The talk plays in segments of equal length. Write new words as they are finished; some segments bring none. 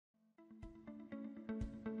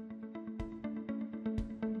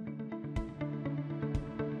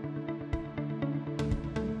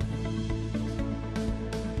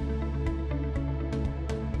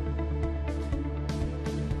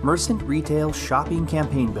Mercent Retail Shopping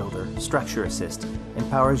Campaign Builder Structure Assist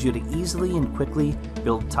empowers you to easily and quickly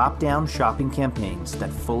build top-down shopping campaigns that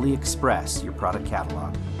fully express your product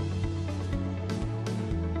catalog.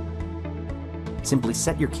 Simply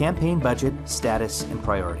set your campaign budget, status, and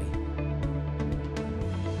priority,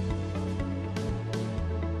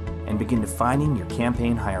 and begin defining your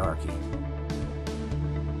campaign hierarchy.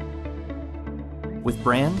 With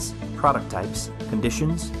brands, product types,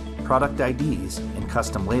 conditions, product IDs, and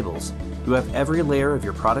custom labels, you have every layer of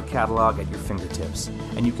your product catalog at your fingertips,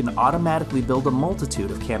 and you can automatically build a multitude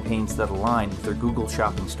of campaigns that align with your Google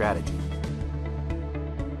shopping strategy.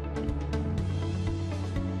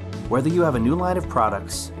 Whether you have a new line of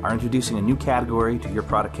products, are introducing a new category to your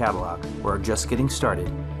product catalog, or are just getting started,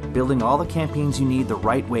 building all the campaigns you need the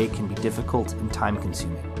right way can be difficult and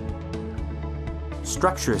time-consuming.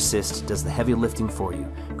 Structure Assist does the heavy lifting for you,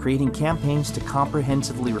 creating campaigns to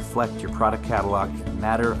comprehensively reflect your product catalog in a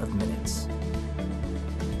matter of minutes.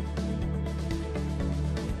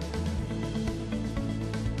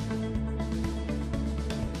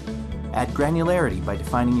 Add granularity by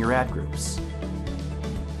defining your ad groups.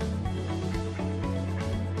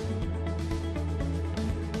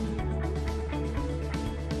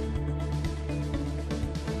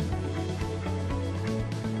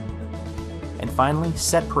 And finally,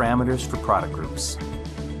 set parameters for product groups.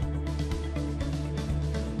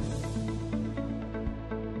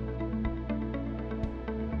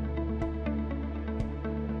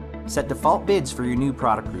 Set default bids for your new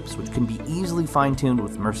product groups, which can be easily fine-tuned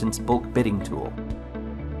with Mercent's bulk bidding tool.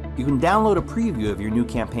 You can download a preview of your new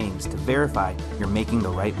campaigns to verify you're making the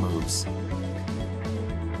right moves.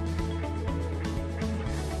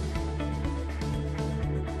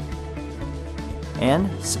 And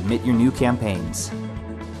submit your new campaigns.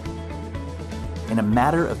 In a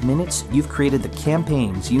matter of minutes, you've created the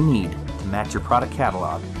campaigns you need to match your product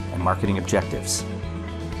catalog and marketing objectives.